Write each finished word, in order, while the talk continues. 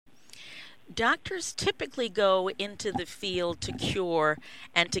Doctors typically go into the field to cure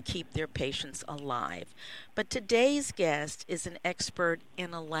and to keep their patients alive. But today's guest is an expert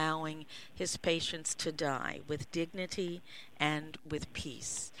in allowing his patients to die with dignity and with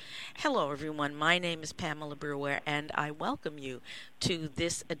peace. Hello, everyone. My name is Pamela Brewer, and I welcome you to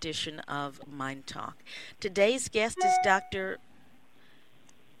this edition of Mind Talk. Today's guest is Dr.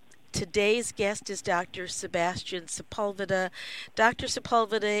 Sebastian Sepulveda. Dr.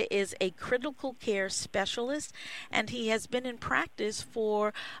 Sepulveda is a critical care specialist, and he has been in practice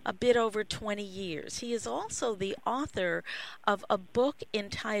for a bit over 20 years. He is also the author of a book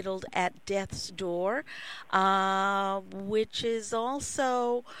entitled At Death's Door, which is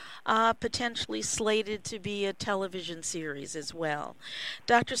also potentially slated to be a television series as well.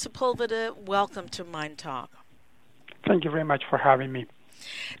 Dr. Sepulveda, welcome to Mind Talk. Thank you very much for having me.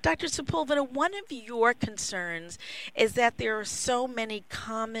 Dr. Sepulveda, one of your concerns is that there are so many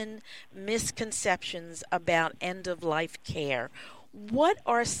common misconceptions about end-of-life care. What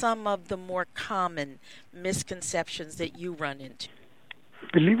are some of the more common misconceptions that you run into?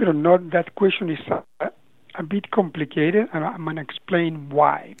 Believe it or not, that question is a bit complicated, and I'm going to explain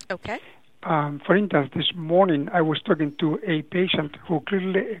why. Okay. For instance, this morning I was talking to a patient who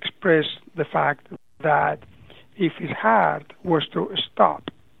clearly expressed the fact that if his heart was to stop,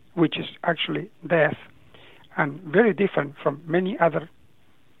 which is actually death, and very different from many other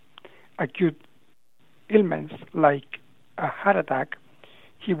acute ailments like a heart attack,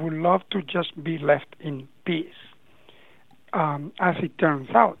 he would love to just be left in peace. As it turns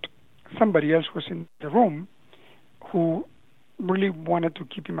out, somebody else was in the room who really wanted to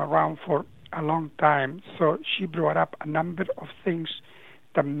keep him around for a long time, so she brought up a number of things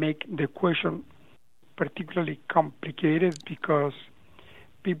that make the question particularly complicated, because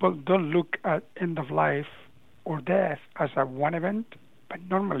people don't look at end of life or death as a one event, but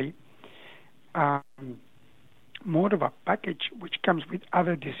normally more of a package which comes with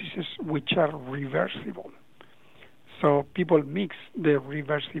other diseases which are reversible. So people mix the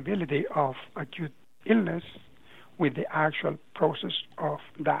reversibility of acute illness with the actual process of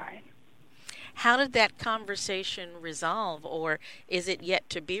dying. How did that conversation resolve, or is it yet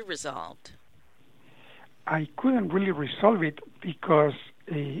to be resolved? I couldn't really resolve it because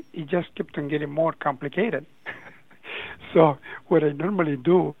it just kept on getting more complicated. So what I normally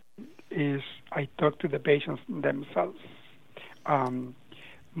do is I talk to the patients themselves.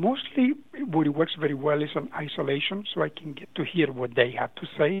 Mostly what works very well is on isolation, so I can get to hear what they have to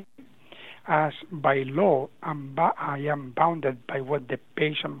say. As by law, I am bounded by what the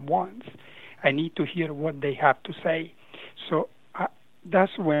patient wants. I need to hear what they have to say. So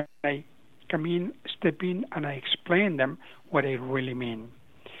that's when I come in, step in, and I explain them what I really mean.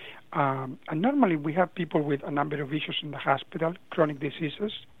 And normally we have people with a number of issues in the hospital, chronic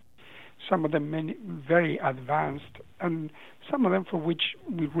diseases, some of them very advanced, and some of them for which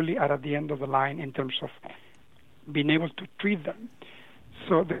we really are at the end of the line in terms of being able to treat them.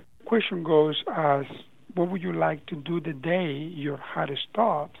 So the question goes as, what would you like to do the day your heart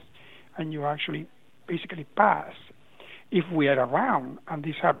stops and you actually basically pass? If we are around and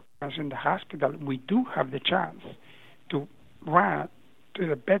this happens in the hospital, we do have the chance to run to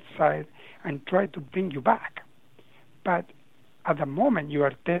the bedside and try to bring you back. But at the moment, you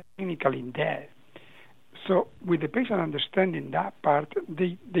are technically dead. So with the patient understanding that part,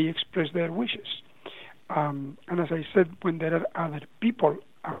 they express their wishes. And as I said, when there are other people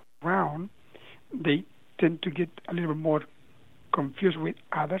around, they tend to get a little more confused with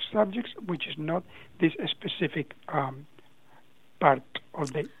other subjects, which is not this specific part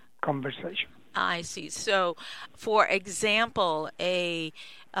of the conversation. I see. So, for example, a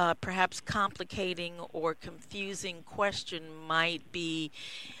perhaps complicating or confusing question might be,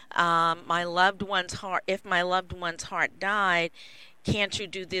 my loved one's heart. If my loved one's heart died, can't you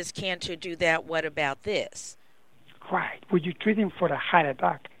do this? Can't you do that? What about this? Right. Would you treat him for a heart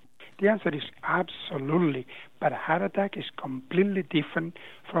attack? The answer is absolutely. But a heart attack is completely different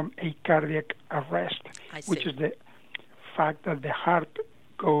from a cardiac arrest, which is the fact that the heart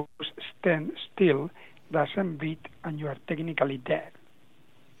goes stand still, doesn't beat, and you are technically dead.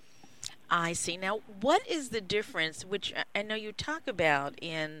 I see. Now, what is the difference, which I know you talk about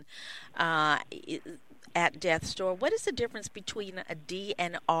in at death's door? What is the difference between a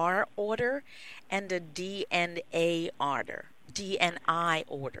DNR order and a DNA order? DNI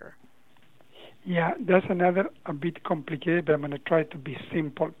order. Yeah, that's another a bit complicated, but I'm going to try to be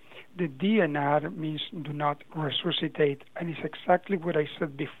simple. The DNR means do not resuscitate, and it's exactly what I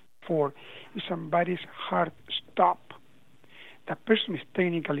said before. If somebody's heart stops, that person is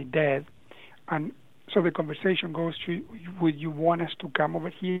technically dead, and So the conversation goes to, would you want us to come over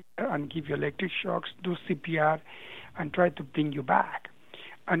here and give you electric shocks, do CPR, and try to bring you back?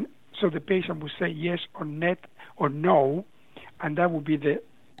 And so the patient would say yes or net or no, and that would be the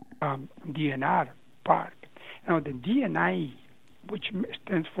DNR part. Now the DNI, which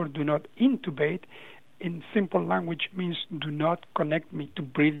stands for do not intubate, in simple language means do not connect me to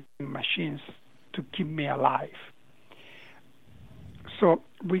breathing machines to keep me alive. So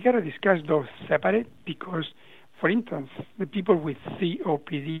we got to discuss those separate because, for instance, the people with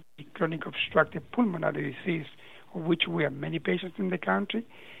COPD, chronic obstructive pulmonary disease, of which we have many patients in the country,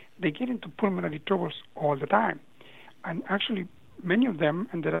 they get into pulmonary troubles all the time. And actually, many of them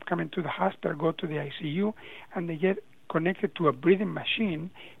ended up coming to the hospital, go to the ICU, and they get connected to a breathing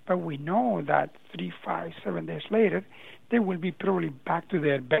machine, but we know that 3, 5, 7 days later, they will be probably back to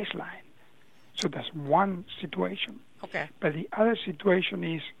their baseline. So that's one situation. Okay. But the other situation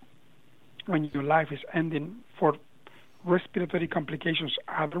is when your life is ending for respiratory complications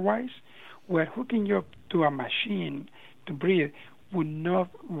otherwise, where hooking you up to a machine to breathe would not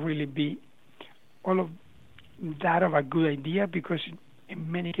really be all of that of a good idea because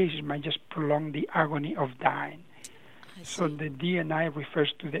in many cases it might just prolong the agony of dying. So the DNI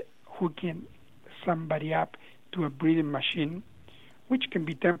refers to the hooking somebody up to a breathing machine, which can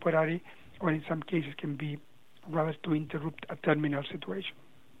be temporary or in some cases can be rather to interrupt a terminal situation.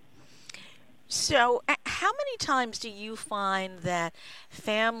 So how many times do you find that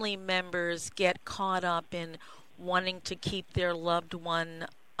family members get caught up in wanting to keep their loved one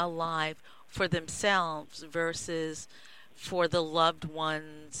alive for themselves versus for the loved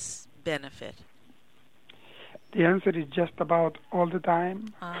one's benefit? The answer is just about all the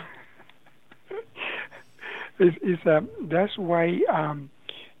time. That's why,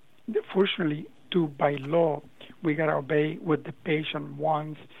 fortunately, by law, we got to obey what the patient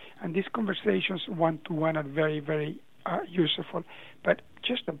wants. And these conversations one-to-one are very, very useful. But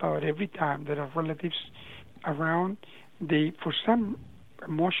just about every time there are relatives around, for some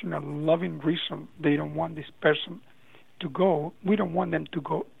emotional, loving reason, they don't want this person to go. We don't want them to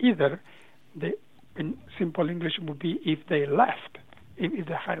go either. In simple English would be if they left, if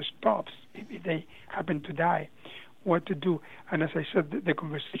the heart stops, if they happen to die, what to do. And as I said, the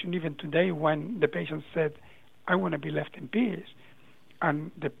conversation even today when the patient said, I want to be left in peace,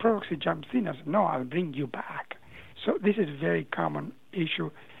 and the proxy jumps in and says, no, I'll bring you back. So this is a very common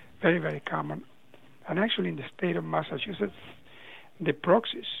issue, very, very common. And actually in the state of Massachusetts, the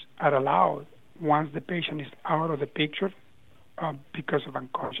proxies are allowed once the patient is out of the picture because of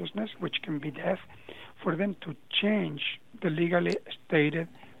unconsciousness, which can be death, for them to change the legally stated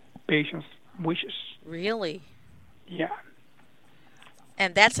patient's wishes. Really? Yeah.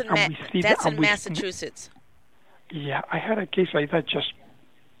 And that's in Massachusetts. Yeah, I had a case like that just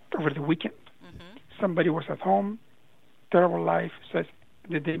over the weekend. Mm-hmm. Somebody was at home, terrible life, says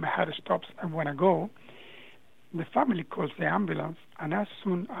the day my heart stops, I want to go. The family calls the ambulance, and as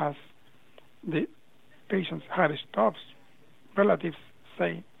soon as the patient's heart stops, relatives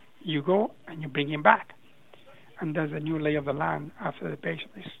say, you go and you bring him back. And that's a new lay of the land after the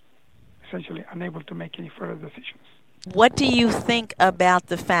patient is essentially unable to make any further decisions. What do you think about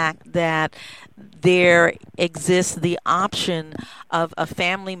the fact that there exists the option of a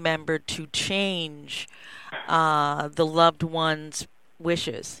family member to change the loved one's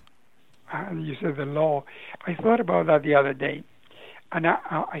wishes? And you said the law. I thought about that the other day. And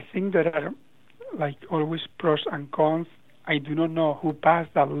I think there are, like always, pros and cons. I do not know who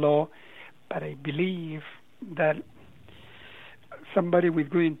passed that law, but I believe that somebody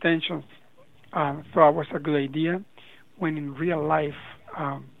with good intentions thought it was a good idea, when in real life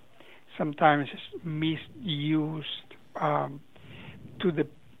sometimes it's misused to the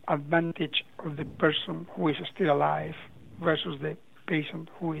advantage of the person who is still alive versus the patient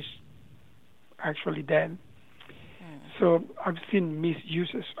who is actually dead. So I've seen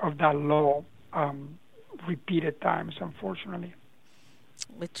misuses of that law repeated times, unfortunately.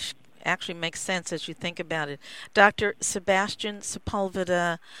 Which actually makes sense as you think about it. Dr. Sebastian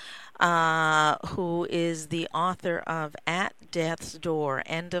Sepulveda, who is the author of At Death's Door,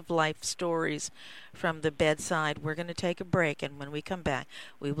 End-of-Life Stories from the Bedside. We're going to take a break, and when we come back,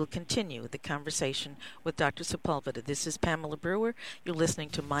 we will continue the conversation with Dr. Sepulveda. This is Pamela Brewer. You're listening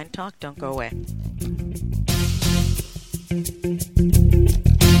to Mind Talk. Don't go away.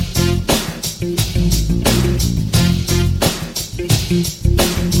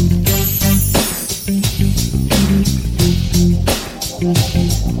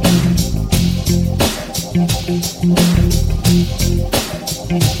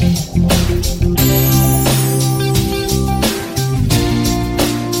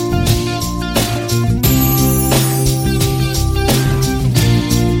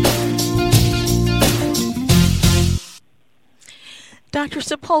 Dr.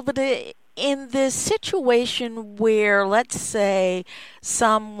 Sepulveda, in this situation where, let's say,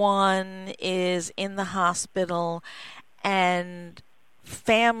 someone is in the hospital and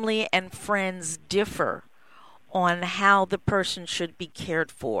family and friends differ on how the person should be cared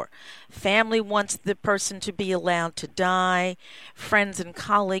for. Family wants the person to be allowed to die. Friends and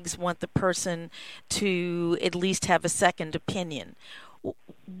colleagues want the person to at least have a second opinion.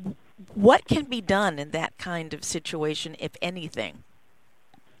 What can be done in that kind of situation, if anything?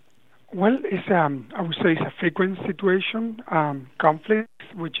 Well, it's I would say it's a frequent situation, conflict,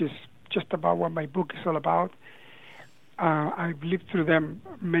 which is just about what my book is all about. I've lived through them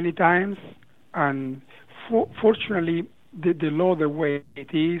many times, and fortunately, the law, the way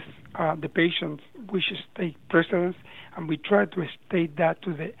it is, the patient wishes to take precedence, and we try to state that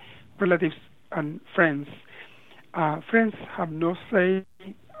to the relatives and friends. Friends have no say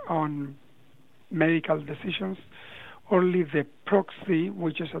on medical decisions. Only the proxy,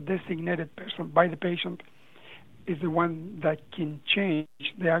 which is a designated person by the patient, is the one that can change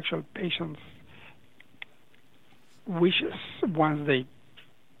the actual patient's wishes once they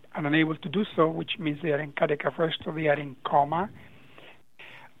are unable to do so, which means they are in cardiac arrest or they are in coma.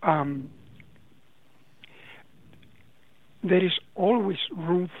 There is always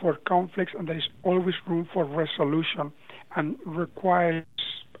room for conflicts, and there is always room for resolution, and requires,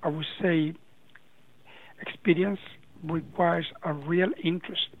 I would say, experience, requires a real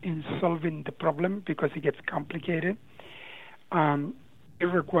interest in solving the problem because it gets complicated. It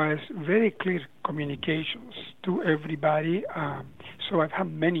requires very clear communications to everybody. So I've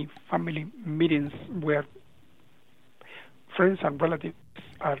had many family meetings where friends and relatives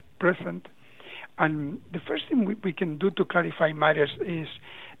are present. And the first thing we can do to clarify matters is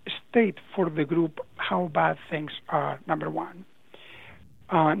state for the group how bad things are, number one.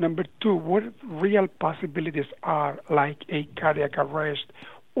 Number two, what real possibilities are, like a cardiac arrest,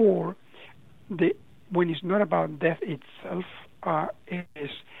 or when it's not about death itself, it is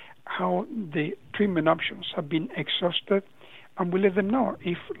how the treatment options have been exhausted, and we let them know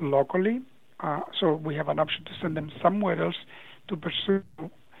if locally, so we have an option to send them somewhere else to pursue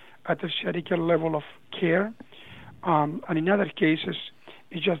a tertiary care level of care, and in other cases,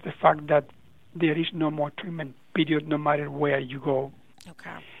 it's just the fact that there is no more treatment period no matter where you go.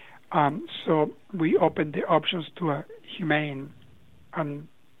 Okay. So we open the options to a humane and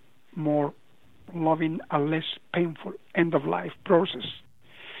more loving and less painful end-of-life process,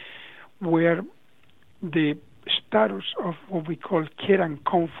 where the status of what we call care and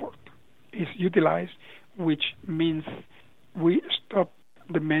comfort is utilized, which means we stop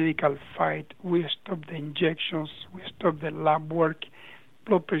the medical fight, we stop the injections, we stop the lab work,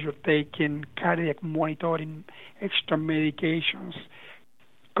 blood pressure taking, cardiac monitoring, extra medications,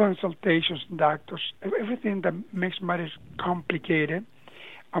 consultations, doctors, everything that makes matters complicated,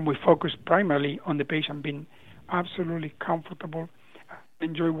 and we focus primarily on the patient being absolutely comfortable,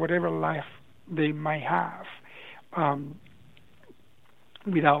 enjoy whatever life they might have,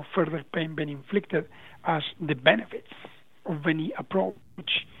 without further pain being inflicted, as the benefits of any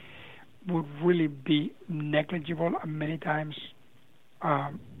approach would really be negligible and many times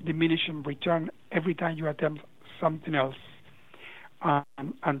diminishing return every time you attempt something else,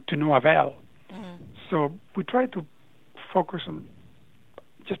 and to no avail. Mm-hmm. So we try to focus on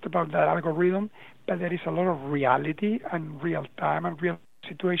just about that algorithm, but there is a lot of reality and real time and real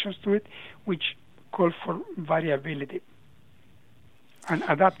situations to it, which call for variability and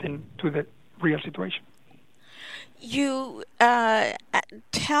adapting to the real situation. You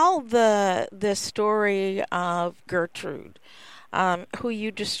tell the story of Gertrude, who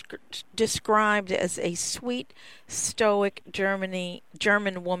you described as a sweet, stoic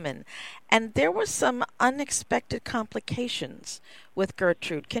German woman. And there were some unexpected complications with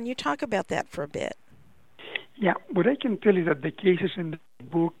Gertrude. Can you talk about that for a bit? Yeah, what I can tell is that the cases in the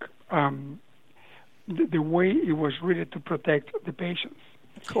book, the way it was written to protect the patients,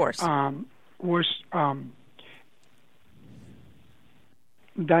 of course, was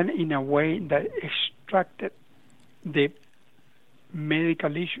done in a way that extracted the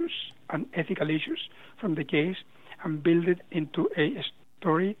medical issues and ethical issues from the case and build it into a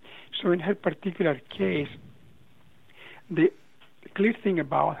story. So in her particular case, the clear thing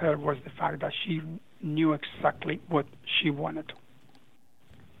about her was the fact that she knew exactly what she wanted to.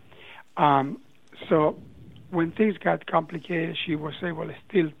 So when things got complicated, she was able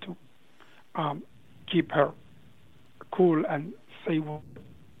still to keep her cool and say what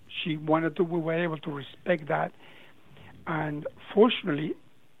she wanted to. We were able to respect that. And fortunately,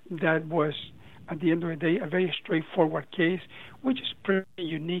 that was, at the end of the day, a very straightforward case, which is pretty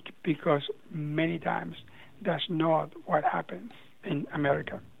unique because many times that's not what happens in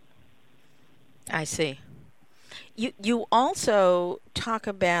America. I see. You also talk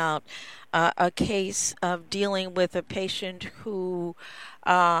about a case of dealing with a patient who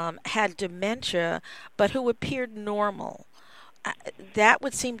had dementia, but who appeared normal. That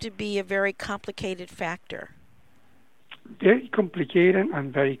would seem to be a very complicated factor. Very complicated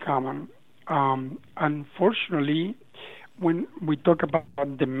and very common. Unfortunately, when we talk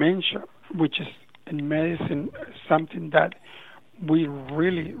about dementia, which is in medicine something that we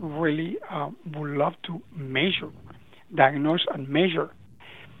really, really would love to measure, diagnose and measure,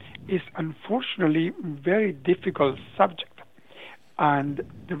 is unfortunately very difficult subject. And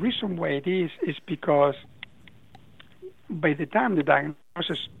the reason why it is because by the time the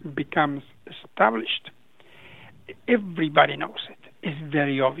diagnosis becomes established, everybody knows it. It's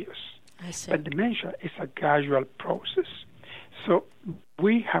very obvious. I see. But dementia is a gradual process. So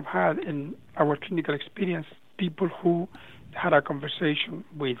we have had in our clinical experience people who had a conversation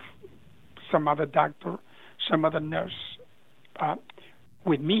with some other doctor, some other nurse,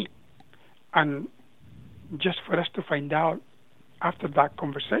 with me, and just for us to find out after that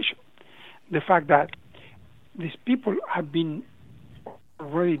conversation, the fact that these people have been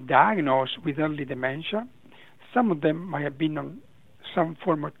already diagnosed with early dementia. Some of them might have been on some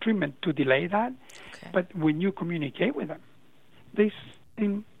form of treatment to delay that, but when you communicate with them, they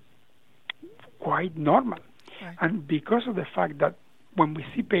seem quite normal. Right. And because of the fact that when we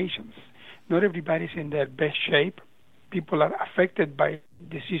see patients, not everybody's in their best shape. People are affected by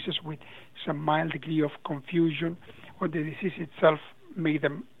diseases with some mild degree of confusion, or the disease itself made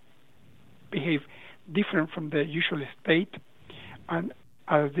them behave different from the usual state. And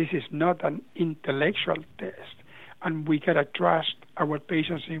as this is not an intellectual test, and we gotta trust our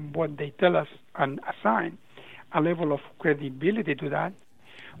patients in what they tell us and assign a level of credibility to that,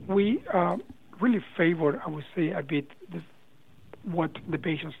 we really favor, I would say, a bit what the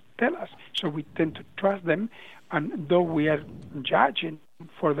patients tell us. So we tend to trust them, and though we are judging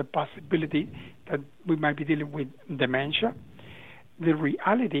for the possibility that we might be dealing with dementia, the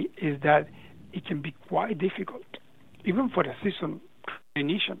reality is that it can be quite difficult, even for a seasoned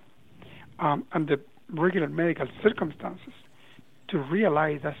clinician, under regular medical circumstances, to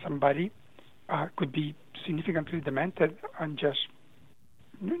realize that somebody could be significantly demented and just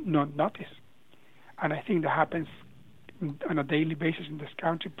not notice. And I think that happens on a daily basis in this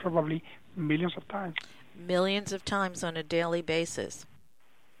country, probably millions of times. Millions of times on a daily basis.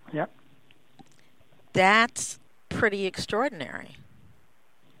 Yeah. That's pretty extraordinary.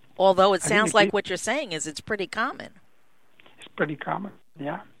 Although it sounds like what you're saying is it's pretty common. It's pretty common,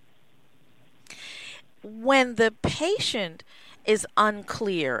 yeah. When the patient is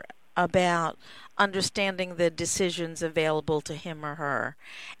unclear about understanding the decisions available to him or her,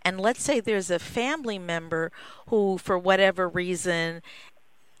 and let's say there's a family member who, for whatever reason,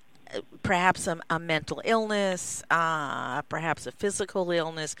 perhaps a mental illness, perhaps a physical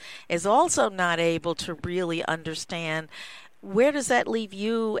illness, is also not able to really understand, where does that leave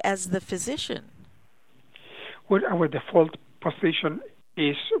you as the physician? Well, our default position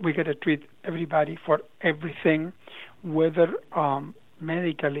is we got to treat everybody for everything, whether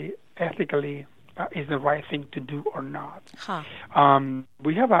medically, ethically is the right thing to do or not. Huh.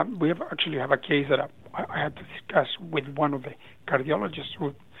 We actually have a case that I had to discuss with one of the cardiologists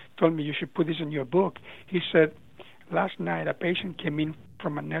who told me you should put this in your book. He said, last night a patient came in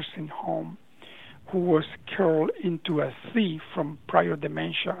from a nursing home who was curled into a sea from prior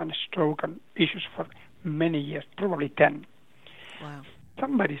dementia and stroke and issues for many years, probably 10. Wow.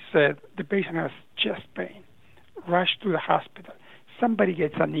 Somebody said the patient has chest pain, rushed to the hospital. Somebody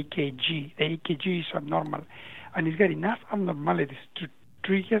gets an EKG. The EKG is abnormal, and he's got enough abnormalities to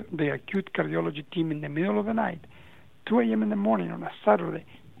trigger the acute cardiology team in the middle of the night, 2 a.m. in the morning on a Saturday,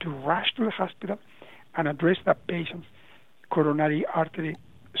 to rush to the hospital and address that patient's coronary artery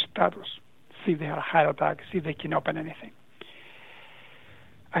status, see if they have a heart attack, see if they can open anything.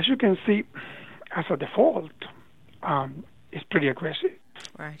 As you can see, as a default, it's pretty aggressive.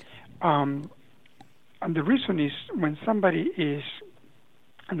 Right. And the reason is when somebody is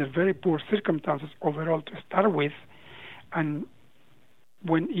under very poor circumstances overall to start with, and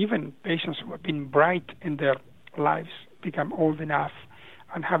when even patients who have been bright in their lives become old enough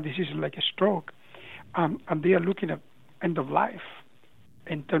and have diseases like a stroke, and they are looking at end of life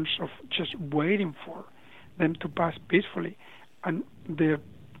in terms of just waiting for them to pass peacefully, and their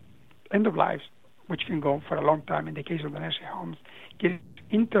end of life, which can go on for a long time in the case of the nursing homes, gets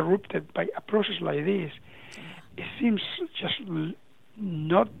interrupted by a process like this, it seems just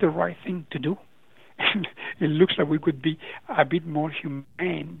not the right thing to do. it looks like we could be a bit more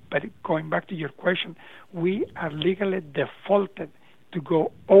humane. But going back to your question, we are legally defaulted to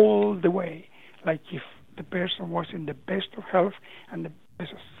go all the way, like if the person was in the best of health and the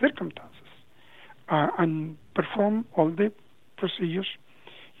best of circumstances, and perform all the procedures,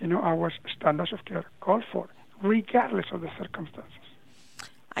 our standards of care call for, regardless of the circumstances.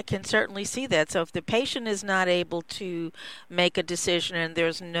 I can certainly see that. So if the patient is not able to make a decision and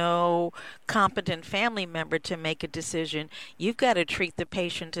there's no competent family member to make a decision, you've got to treat the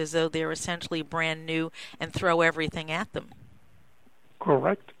patient as though they're essentially brand new and throw everything at them.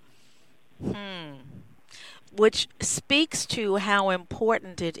 Correct. Which speaks to how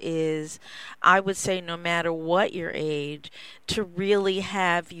important it is, I would say, no matter what your age, to really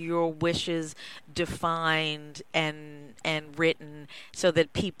have your wishes defined and written so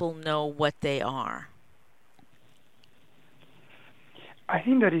that people know what they are. I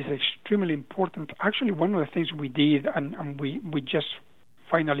think that is extremely important. Actually, one of the things we did, and we just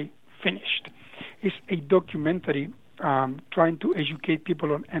finally finished, is a documentary trying to educate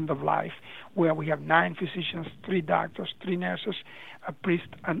people on end of life, where we have 9 physicians, 3 doctors, 3 nurses, a priest,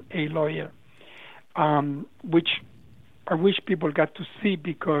 and a lawyer, which I wish people got to see,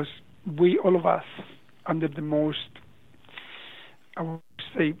 because we, all of us, under the most, I would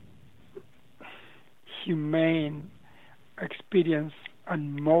say, humane experience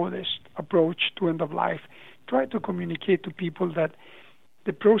and modest approach to end of life, try to communicate to people that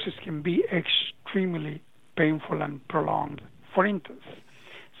the process can be extremely painful and prolonged. For instance,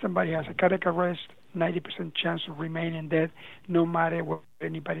 somebody has a cardiac arrest, 90% chance of remaining dead, no matter what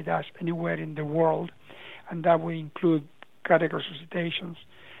anybody does anywhere in the world, and that will include cardiac resuscitations,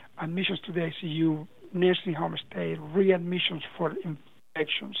 admissions to the ICU, nursing home stay, readmissions for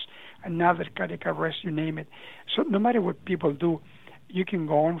infections, another cardiac arrest, you name it. So no matter what people do, you can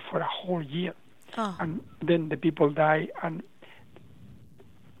go on for a whole year, and then the people die, and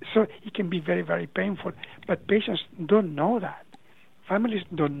so it can be very, very painful. But patients don't know that. Families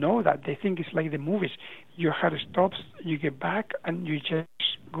don't know that. They think it's like the movies. Your heart stops, you get back, and you just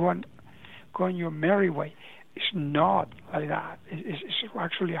go on your merry way. It's not like that. It's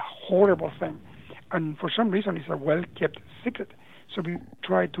actually a horrible thing. And for some reason, it's a well-kept secret. So we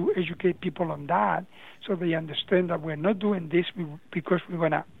try to educate people on that, so they understand that we're not doing this because we're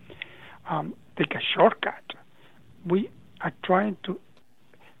going to take a shortcut. We are trying to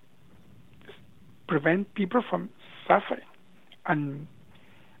prevent people from suffering and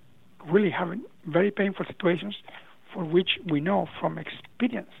really having very painful situations, for which we know from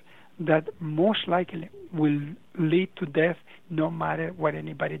experience that most likely will lead to death, no matter what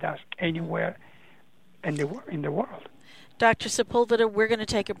anybody does anywhere in the world. Dr. Sepulveda, we're going to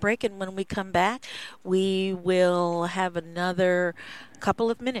take a break, and when we come back, we will have another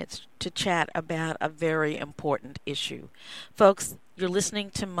couple of minutes to chat about a very important issue. Folks, you're listening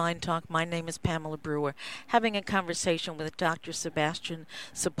to MyNDTALK. My name is Pamela Brewer, having a conversation with Dr. Sebastian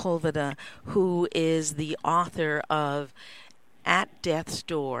Sepulveda, who is the author of At Death's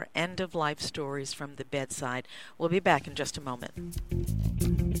Door, End-of-Life Stories from the Bedside. We'll be back in just a moment.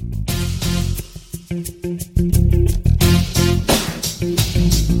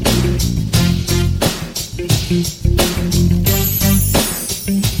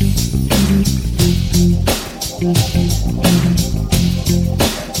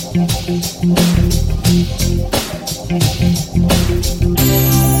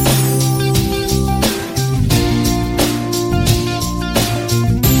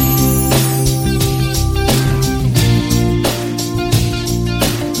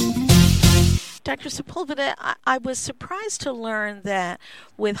 Dr. Sepulveda, I was surprised to learn that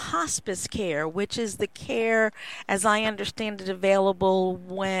with hospice care, which is the care, as I understand it, available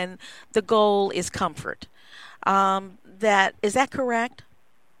when the goal is comfort, is that correct?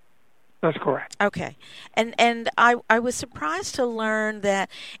 That's correct. Okay. And I was surprised to learn that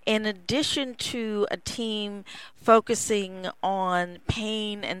in addition to a team focusing on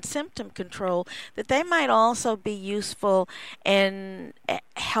pain and symptom control, that they might also be useful in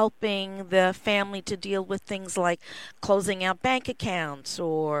helping the family to deal with things like closing out bank accounts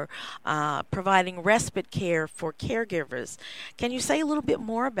or providing respite care for caregivers. Can you say a little bit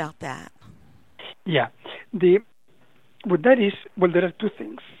more about that? Yeah. What that is, there are 2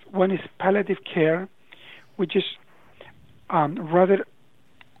 things. One is palliative care, which is rather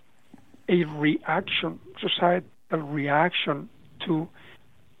a reaction, societal reaction to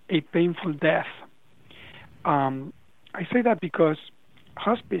a painful death. I say that because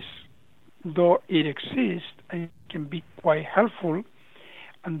hospice, though it exists and can be quite helpful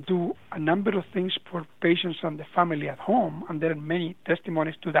and do a number of things for patients and the family at home, and there are many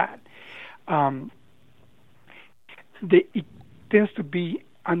testimonies to that, it tends to be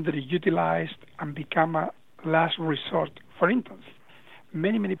underutilized and become a last resort. For instance,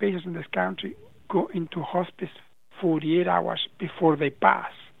 many patients in this country go into hospice 48 hours before they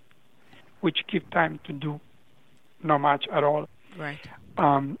pass, which give time to do not much at all. Right.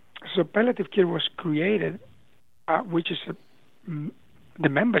 So palliative care was created, which is the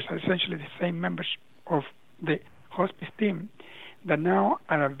members are essentially the same members of the hospice team that now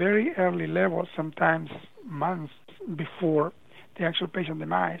at a very early level, sometimes months before the actual patient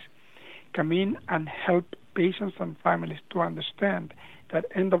demise, come in and help patients and families to understand that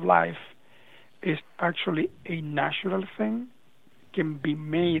end of life is actually a natural thing, can be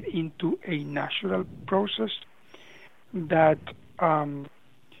made into a natural process, that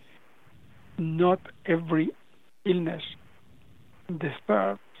not every illness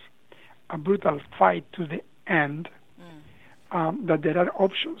deserves a brutal fight to the end, that there are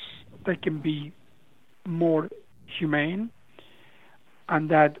options that can be more humane, and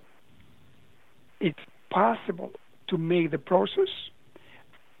that it's possible to make the process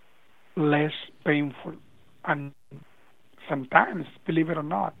less painful, and sometimes, believe it or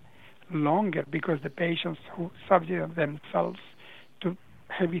not, longer, because the patients who subject themselves to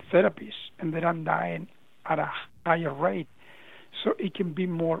heavy therapies and they're dying at a higher rate, so it can be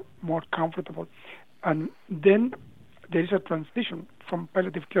more comfortable. And then there is a transition from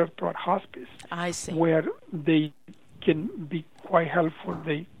palliative care to a hospice. I see. Where they can be quite helpful.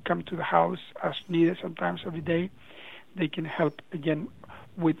 They come to the house as needed, sometimes every day. They can help again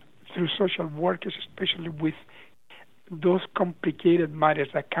through social workers, especially with those complicated matters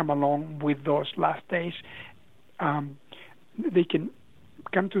that come along with those last days. They can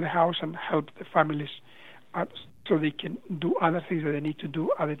come to the house and help the families so they can do other things that they need to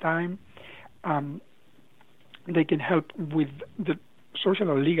do at the time. They can help with the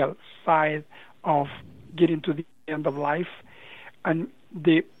social or legal side of getting to the end of life. And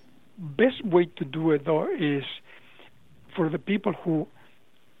the best way to do it, though, is for the people who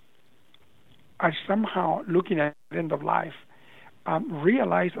are somehow looking at the end of life,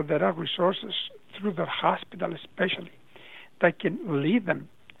 realize that there are resources through the hospital especially that can lead them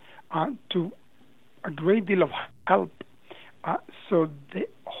to a great deal of help. So the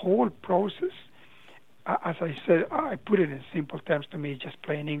whole process, as I said, I put it in simple terms to me, just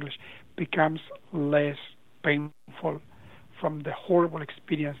plain English, becomes less painful from the horrible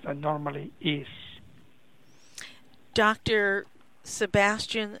experience that normally is. Dr.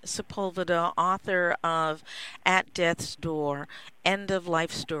 Sebastian Sepulveda, author of At Death's Door,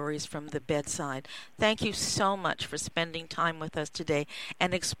 End-of-Life Stories from the Bedside. Thank you so much for spending time with us today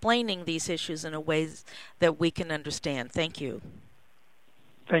and explaining these issues in a way that we can understand. Thank you.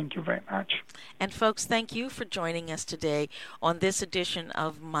 Thank you very much. And folks, thank you for joining us today on this edition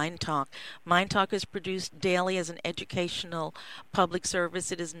of MyNDTALK. MyNDTALK is produced daily as an educational public service.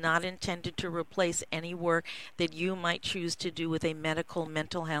 It is not intended to replace any work that you might choose to do with a medical,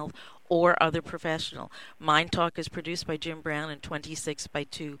 mental health, or other professional. MyNDTALK is produced by Jim Brown and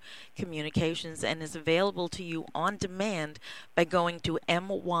 26x2 Communications and is available to you on demand by going to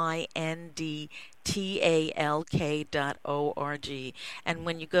MyNDTALK.org. And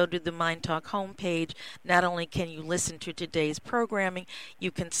when you go to the MyNDTALK homepage, not only can you listen to today's programming,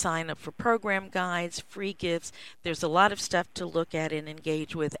 you can sign up for program guides, free gifts. There's a lot of stuff to look at and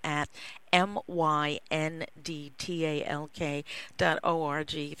engage with at MyNDTALK.org.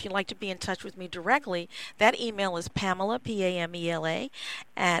 If you'd like to be in touch with me directly, that email is Pamela, Pamela,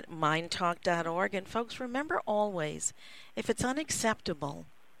 at MyNDTALK.org. And folks, remember always, if it's unacceptable,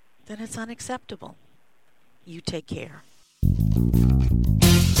 then it's unacceptable. You take care.